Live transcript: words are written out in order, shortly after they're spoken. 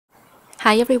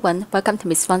Hi everyone, welcome to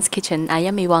Miss Wong's kitchen. I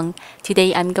am Wong.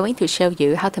 Today I'm going to show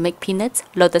you how to make peanuts,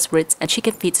 lotus roots and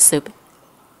chicken feet soup.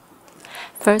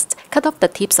 First, cut off the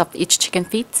tips of each chicken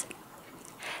feet.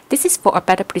 This is for a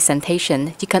better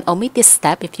presentation. You can omit this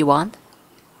step if you want.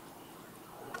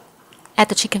 Add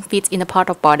the chicken feet in a pot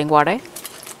of boiling water.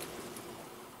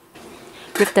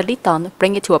 With the lid on,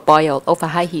 bring it to a boil over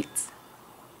high heat.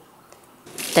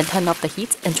 Then turn off the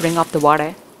heat and drain off the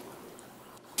water.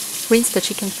 Rinse the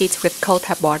chicken feet with cold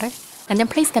tap water and then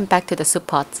place them back to the soup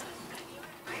pot.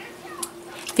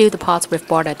 Fill the pot with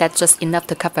water that's just enough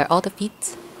to cover all the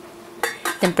feet.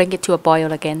 Then bring it to a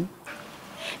boil again.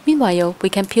 Meanwhile, we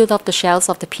can peel off the shells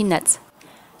of the peanuts.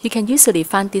 You can usually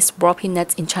find these raw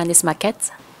peanuts in Chinese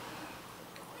markets.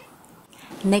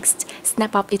 Next,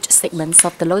 snap off each segment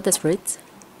of the lotus roots.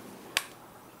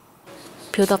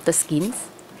 Peel off the skins.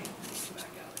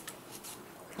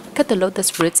 Cut the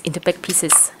lotus roots into big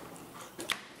pieces.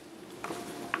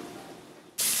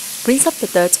 Rinse off the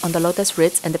dirt on the lotus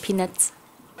roots and the peanuts.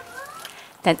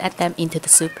 Then add them into the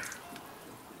soup.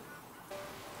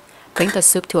 Bring the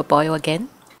soup to a boil again.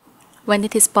 When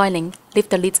it is boiling, leave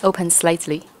the lids open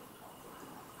slightly.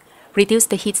 Reduce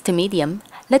the heat to medium.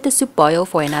 Let the soup boil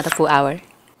for another full hour.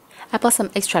 Add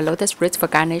some extra lotus roots for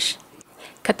garnish.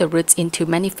 Cut the roots into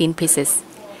many thin pieces.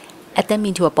 Add them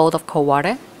into a bowl of cold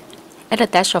water. Add a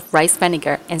dash of rice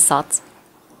vinegar and salt.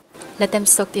 Let them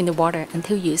soak in the water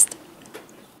until used.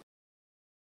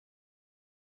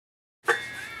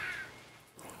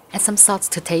 Add some salt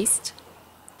to taste.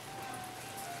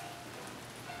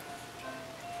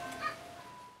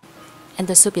 And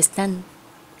the soup is done.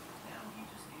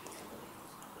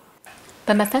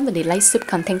 But my family likes soup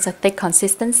contains a thick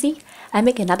consistency. I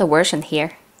make another version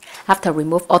here. After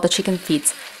remove all the chicken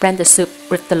feet, blend the soup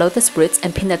with the lotus roots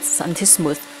and peanuts until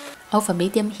smooth. Over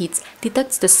medium heat,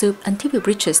 deduct the soup until it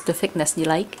reaches the thickness you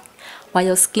like,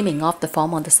 while skimming off the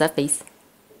foam on the surface.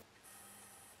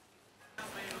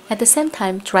 At the same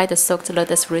time, dry the soaked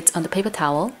lotus roots on the paper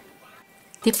towel.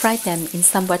 Deep fry them in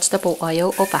some vegetable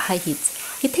oil over high heat.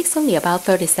 It takes only about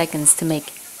 30 seconds to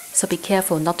make, so be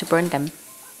careful not to burn them.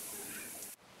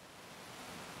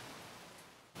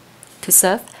 To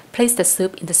serve, place the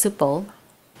soup in the soup bowl,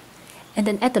 and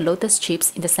then add the lotus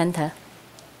chips in the center.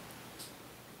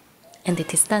 And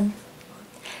it is done.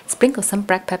 Sprinkle some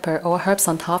black pepper or herbs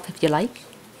on top if you like.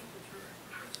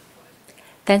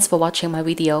 Thanks for watching my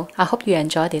video. I hope you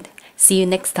enjoyed it. See you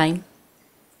next time.